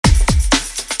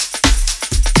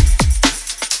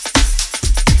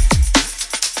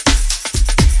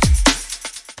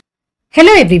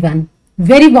Hello everyone,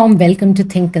 very warm welcome to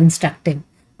Think Constructive.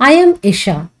 I am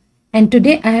Esha and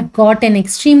today I have got an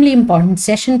extremely important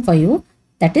session for you,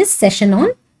 that is session on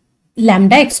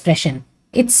Lambda Expression.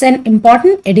 It's an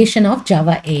important addition of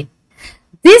Java 8.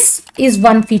 This is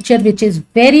one feature which is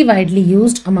very widely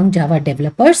used among Java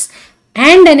developers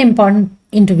and an important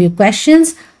interview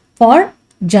questions for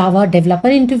Java developer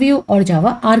interview or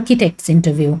Java architects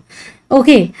interview.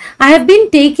 Okay, I have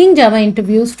been taking Java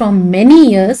interviews from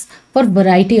many years for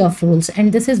variety of roles,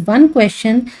 and this is one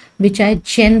question which I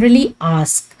generally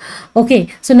ask.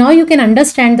 Okay, so now you can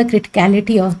understand the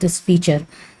criticality of this feature.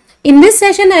 In this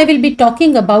session, I will be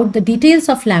talking about the details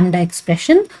of Lambda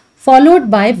expression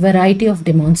followed by variety of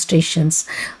demonstrations.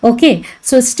 Okay,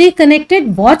 so stay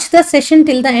connected, watch the session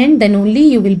till the end, then only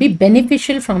you will be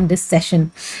beneficial from this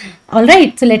session. All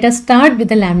right, so let us start with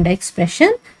the Lambda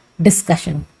expression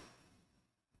discussion.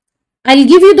 I'll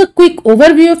give you the quick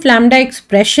overview of Lambda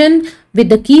expression with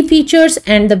the key features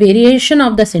and the variation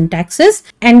of the syntaxes,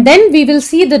 and then we will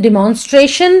see the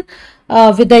demonstration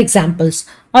with the examples.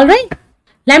 All right,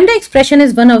 Lambda expression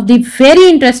is one of the very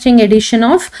interesting addition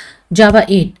of Java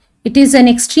 8. It is an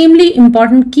extremely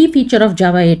important key feature of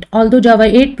Java 8, although Java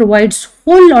 8 provides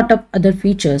whole lot of other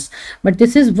features, but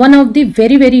this is one of the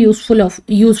very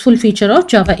useful feature of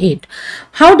Java 8.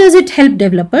 How does it help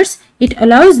developers? It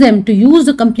allows them to use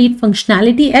the complete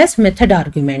functionality as method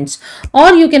arguments,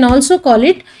 or you can also call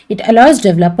it allows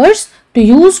developers to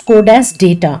use code as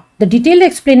data. The detailed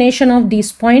explanation of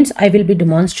these points I will be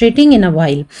demonstrating in a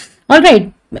while. All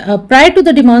right, prior to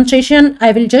the demonstration,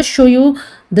 I will just show you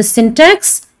the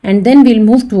syntax and then we'll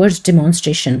move towards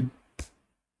demonstration.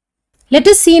 Let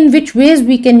us see in which ways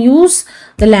we can use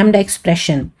the Lambda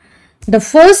expression. The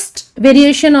first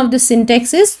variation of the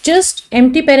syntax is just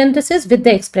empty parenthesis with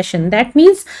the expression. That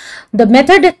means the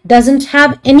method doesn't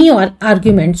have any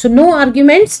argument. So no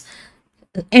arguments,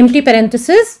 empty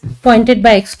parenthesis pointed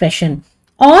by expression.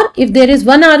 Or if there is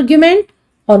one argument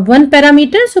or one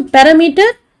parameter, so parameter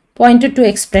pointed to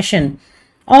expression.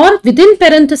 Or within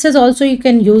parentheses also you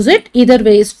can use it, either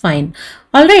way is fine.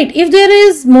 All right, if there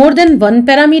is more than one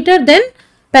parameter, then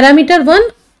parameter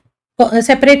 1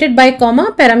 separated by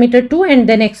comma, parameter 2 and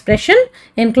then expression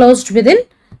enclosed within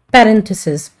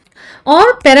parentheses.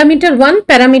 Or parameter 1,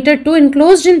 parameter 2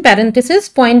 enclosed in parentheses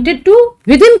pointed to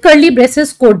within curly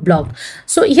braces code block.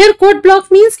 So here code block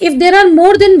means if there are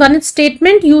more than one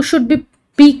statement, you should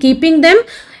be keeping them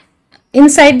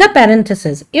inside the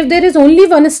parentheses. If there is only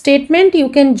one statement, you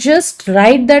can just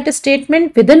write that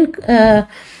statement within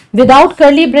without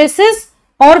curly braces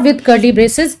or with curly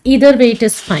braces, either way it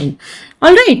is fine.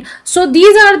 All right, so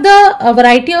these are the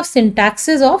variety of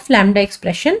syntaxes of Lambda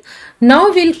expression. Now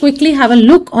we'll quickly have a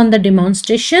look on the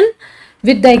demonstration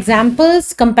with the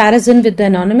examples, comparison with the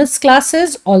anonymous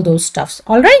classes, all those stuffs.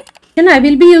 All right, and I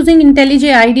will be using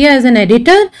IntelliJ IDEA as an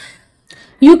editor.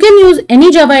 You can use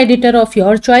any Java editor of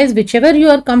your choice, whichever you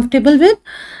are comfortable with.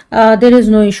 There is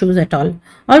no issues at all.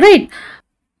 All right.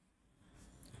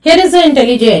 Here is the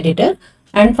IntelliJ editor,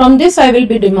 and from this I will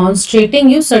be demonstrating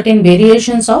you certain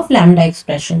variations of Lambda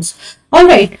expressions. All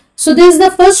right. So this is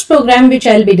the first program which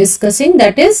I will be discussing,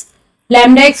 that is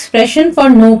Lambda expression for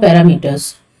no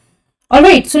parameters. All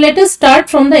right. So let us start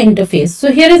from the interface.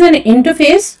 So here is an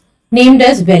interface named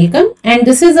as welcome, and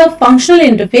this is a functional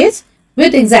interface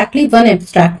with exactly one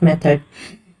abstract method.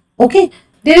 Okay,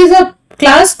 there is a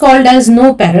class called as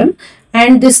noParam,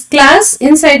 and this class,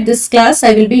 inside this class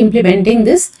I will be implementing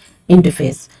this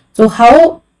interface. So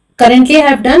how currently I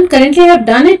have done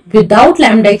it without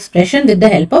Lambda expression with the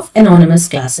help of anonymous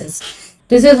classes.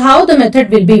 This is how the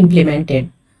method will be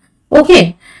implemented.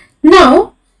 Okay,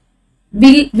 now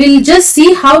we'll just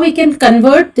see how we can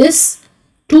convert this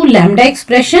to Lambda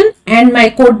expression and my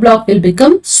code block will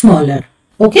become smaller.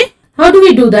 Okay. How do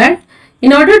we do that?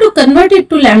 In order to convert it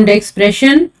to Lambda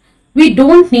expression, we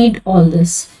don't need all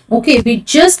this. Okay, we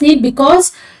just need,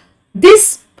 because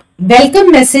this welcome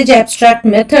message abstract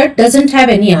method doesn't have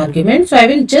any argument. So I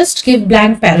will just give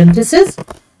blank parenthesis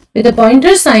with a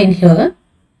pointer sign here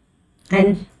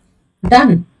and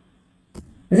done.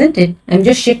 Isn't it? I'm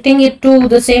just shifting it to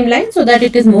the same line so that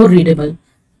it is more readable.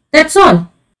 That's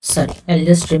all. Sorry, I'll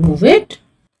just remove it.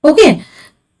 Okay,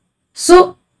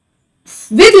 so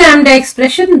with Lambda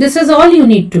expression, this is all you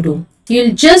need to do.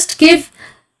 You'll just give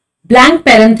blank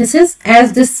parenthesis,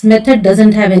 as this method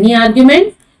doesn't have any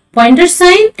argument, pointer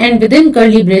sign, and within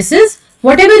curly braces,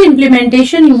 whatever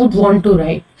implementation you would want to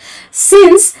write.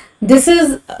 Since this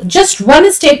is just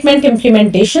one statement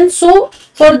implementation, so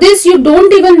for this you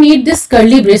don't even need this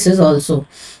curly braces also.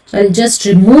 So I'll just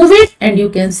remove it and you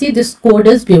can see this code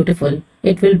is beautiful.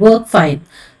 It will work fine.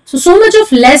 So much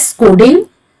of less coding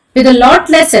with a lot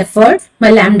less effort,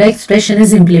 my lambda expression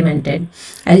is implemented.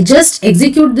 I'll just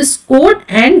execute this code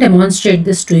and demonstrate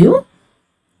this to you.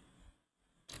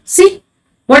 See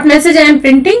what message I am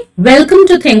printing? Welcome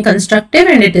to Think Constructive,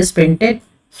 and it is printed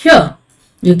here.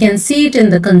 You can see it in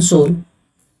the console.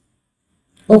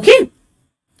 Okay.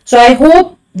 So I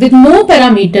hope with no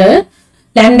parameter,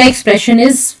 lambda expression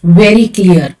is very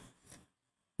clear.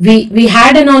 We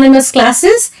had anonymous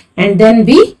classes and then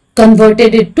we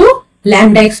converted it to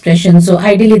lambda expression. So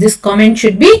ideally this comment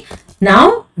should be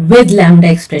now with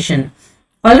lambda expression.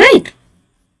 All right.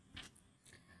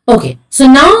 Okay. So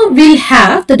now we'll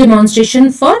have the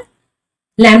demonstration for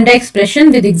lambda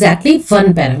expression with exactly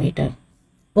one parameter.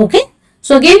 Okay.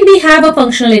 So again we have a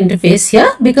functional interface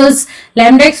here because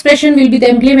lambda expression will be the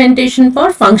implementation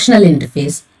for functional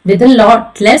interface with a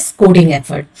lot less coding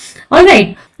effort. All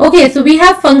right. Okay. So we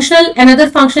have another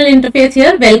functional interface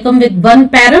here, welcome with one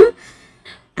param,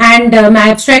 and my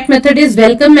abstract method is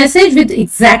welcome message with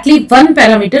exactly one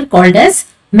parameter called as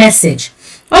message.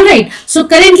 All right. So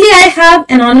currently I have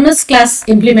anonymous class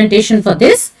implementation for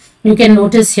this. You can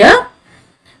notice here,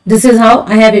 this is how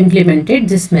I have implemented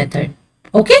this method.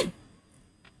 Okay.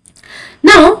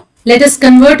 Now let us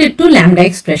convert it to lambda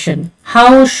expression.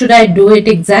 How should I do it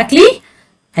exactly?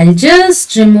 I'll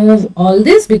just remove all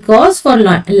this because for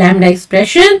lambda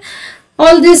expression,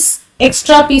 all this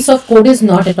extra piece of code is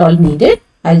not at all needed.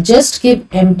 I'll just give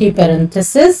empty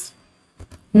parenthesis,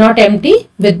 not empty,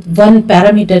 with one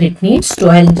parameter it needs. So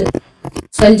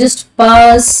I'll just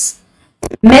pass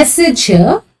message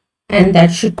here, and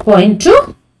that should point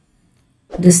to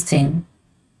this thing,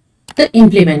 the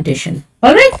implementation.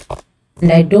 All right.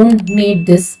 And I don't need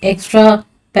this extra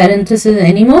parenthesis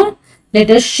anymore. Let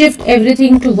us shift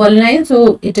everything to one line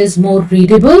so it is more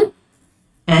readable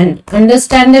and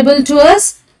understandable to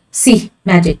us. See,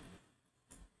 magic.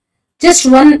 Just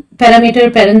one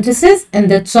parameter parenthesis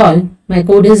and that's all. My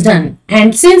code is done.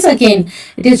 And since again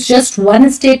it is just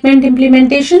one statement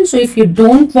implementation, so if you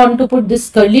don't want to put this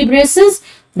curly braces,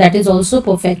 that is also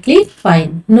perfectly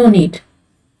fine. No need.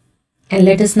 And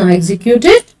let us now execute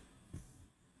it.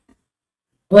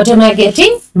 What am I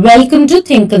getting? Welcome to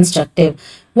Think Constructive.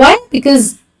 Why?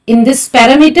 Because in this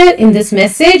parameter, in this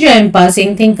message, I am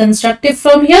passing Think Constructive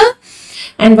from here.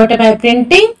 And what am I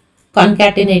printing?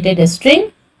 Concatenated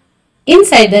string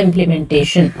inside the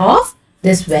implementation of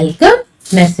this welcome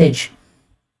message.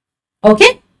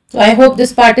 Okay. So I hope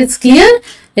this part is clear.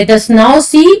 Let us now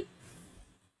see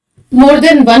more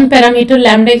than one parameter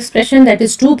lambda expression, that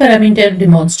is two parameter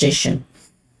demonstration.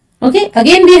 Okay.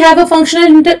 Again, we have a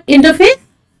functional interface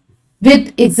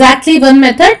with exactly one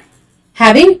method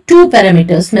having two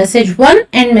parameters, message 1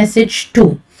 and message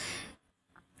 2.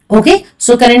 Okay,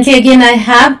 so currently again I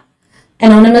have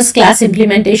anonymous class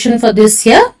implementation for this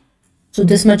here. So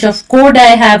this much of code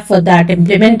I have for that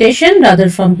implementation, rather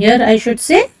from here I should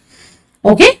say.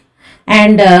 Okay,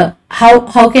 and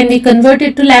how can we convert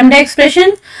it to lambda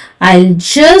expression? I'll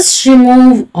just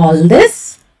remove all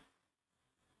this.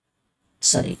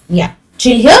 Sorry, yeah,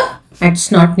 till here,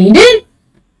 that's not needed.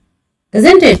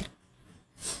 Isn't it?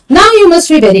 Now you must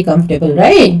be very comfortable,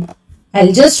 right?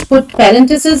 I'll just put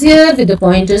parentheses here with the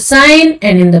pointer sign,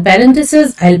 and in the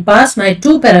parentheses I'll pass my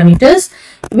two parameters,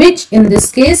 which in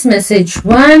this case message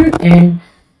 1 and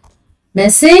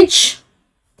message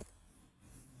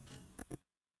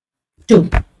 2.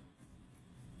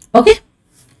 Okay,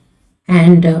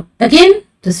 and again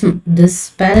this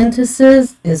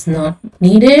parenthesis is not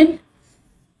needed.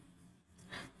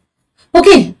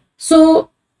 Okay, so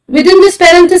within this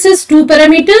parenthesis, two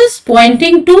parameters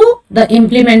pointing to the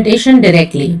implementation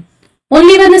directly.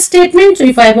 Only one statement. So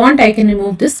if I want, I can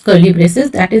remove this curly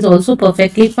braces. That is also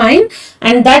perfectly fine.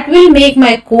 And that will make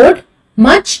my code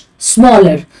much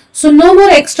smaller. So no more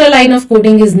extra line of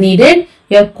coding is needed.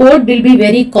 Your code will be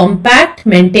very compact,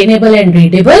 maintainable and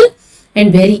readable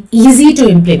and very easy to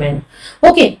implement.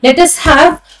 Okay, let us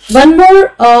have one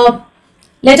more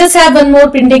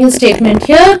printing statement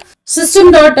here.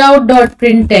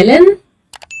 System.out.println,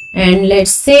 and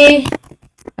let's say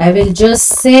I will just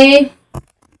say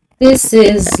this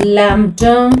is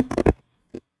lambda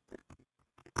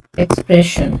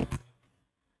expression.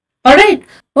 All right.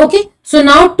 Okay. So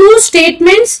now two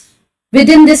statements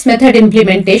within this method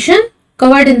implementation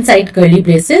covered inside curly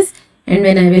braces, and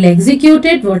when I will execute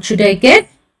it, what should I get?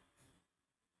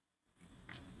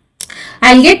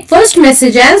 I'll get first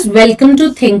message as welcome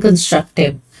to Think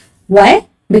Constructive. Why?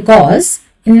 Because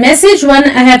in message 1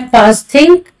 I have passed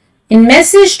think, in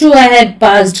message 2 I had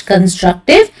passed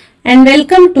constructive, and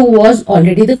welcome to was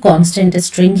already the constant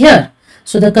string here.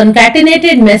 So the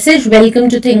concatenated message welcome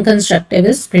to Think Constructive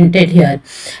is printed here.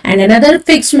 And another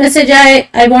fixed message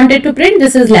I wanted to print,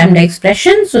 this is Lambda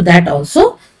expression. So that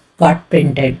also got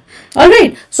printed.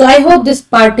 Alright, so I hope this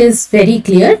part is very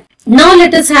clear. Now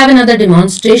let us have another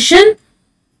demonstration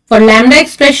for Lambda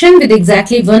expression with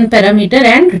exactly one parameter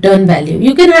and return value.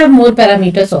 You can have more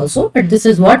parameters also, but this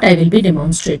is what I will be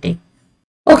demonstrating.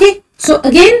 Okay, so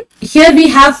again, here we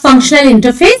have functional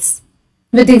interface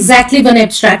with exactly one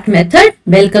abstract method,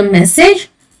 welcome message,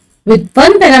 with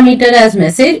one parameter as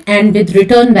message and with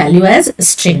return value as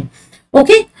string.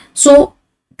 Okay, so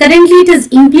currently it is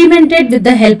implemented with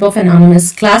the help of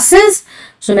anonymous classes.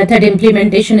 So method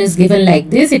implementation is given like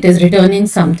this, it is returning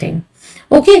something.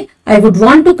 Okay, I would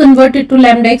want to convert it to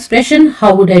Lambda expression.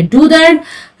 How would I do that?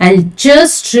 I'll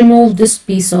just remove this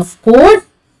piece of code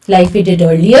like we did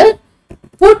earlier.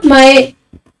 Put my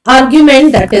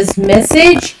argument, that is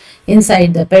message,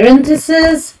 inside the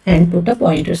parenthesis and put a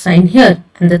pointer sign here,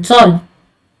 and that's all.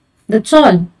 That's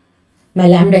all. My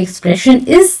Lambda expression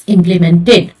is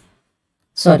implemented.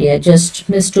 Sorry, I just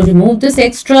missed to remove this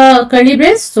extra curly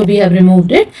brace. So we have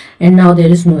removed it and now there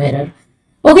is no error.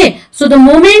 Okay, so the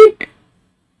moment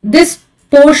this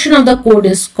portion of the code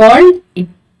is called,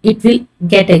 it will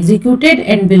get executed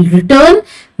and will return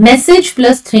message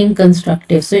plus think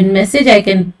constructive. So in message I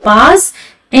can pass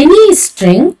any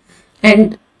string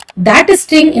and that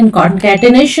string in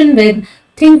concatenation with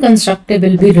think constructive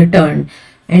will be returned.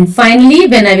 And finally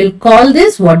when I will call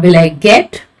this, what will I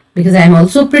get? Because I am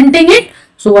also printing it.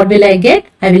 So what will I get?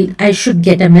 I should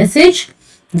get a message,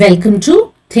 welcome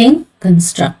to Think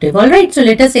Constructive. Alright, so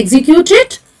let us execute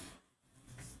it.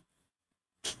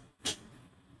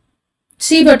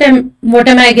 See what am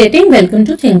I getting? Welcome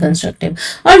to Think Constructive.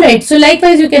 Alright, so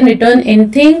likewise you can return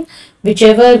anything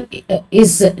whichever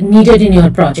is needed in your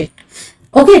project.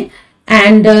 Okay,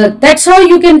 and that's how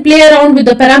you can play around with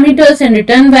the parameters and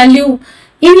return value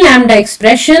in Lambda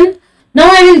expression. Now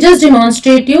I will just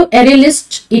demonstrate you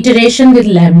ArrayList iteration with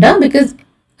Lambda, because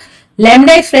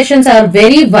Lambda expressions are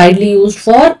very widely used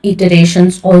for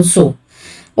iterations also.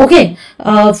 Okay,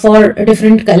 for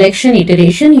different collection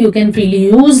iteration, you can freely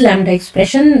use Lambda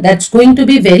expression. That's going to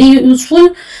be very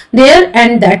useful there,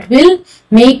 and that will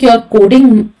make your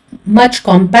coding much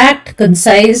compact,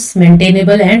 concise,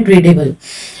 maintainable and readable.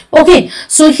 Okay,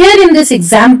 so here in this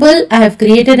example, I have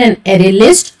created an array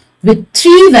list with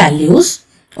 3 values.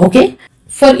 Okay,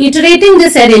 for iterating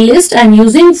this array list, I am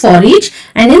using for each,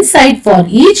 and inside for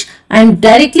each, I am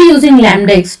directly using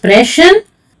Lambda expression.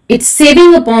 It's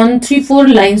saving upon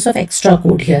 3-4 lines of extra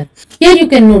code here. Here you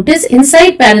can notice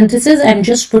inside parentheses, I am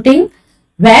just putting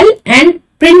val and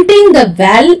printing the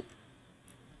val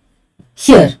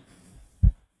here.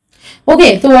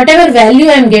 Okay, so whatever value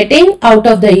I am getting out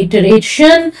of the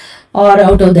iteration or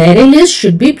out of the array list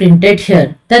should be printed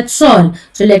here. That's all.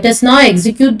 So let us now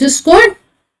execute this code.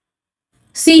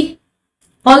 See,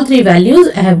 all 3 values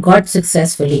I have got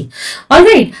successfully.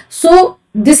 Alright, so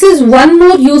this is one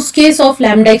more use case of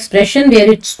Lambda expression where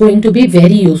it's going to be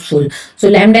very useful. So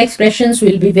Lambda expressions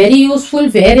will be very useful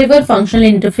wherever functional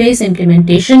interface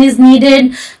implementation is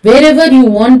needed, wherever you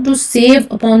want to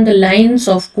save upon the lines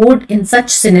of code in such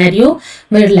scenario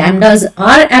where Lambdas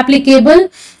are applicable,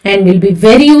 and will be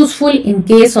very useful in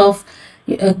case of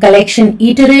collection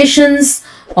iterations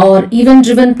or event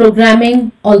driven programming,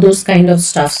 all those kind of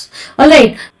stuffs.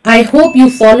 Alright, I hope you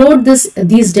followed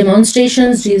these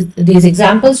demonstrations, these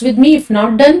examples with me. If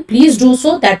not done, please do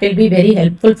so. That will be very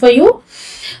helpful for you.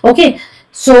 Okay,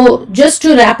 so just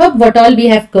to wrap up what all we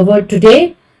have covered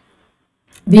today,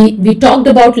 we talked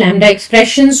about Lambda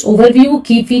expressions, overview,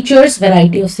 key features,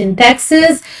 variety of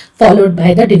syntaxes, followed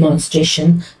by the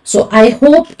demonstration. So I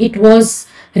hope it was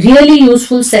really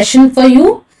useful session for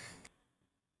you.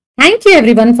 Thank you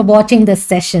everyone for watching this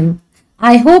session.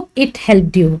 I hope it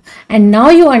helped you, and now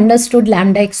you understood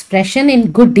Lambda expression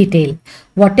in good detail.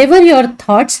 Whatever your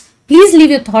thoughts, please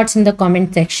leave your thoughts in the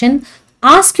comment section.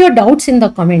 Ask your doubts in the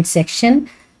comment section.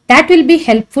 That will be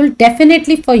helpful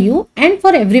definitely for you and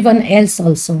for everyone else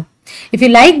also. If you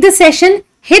like the session,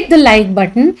 hit the like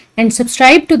button and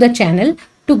subscribe to the channel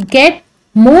to get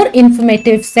more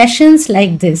informative sessions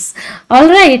like this.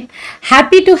 Alright,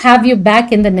 happy to have you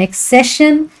back in the next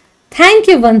session. Thank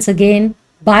you once again.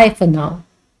 Bye for now.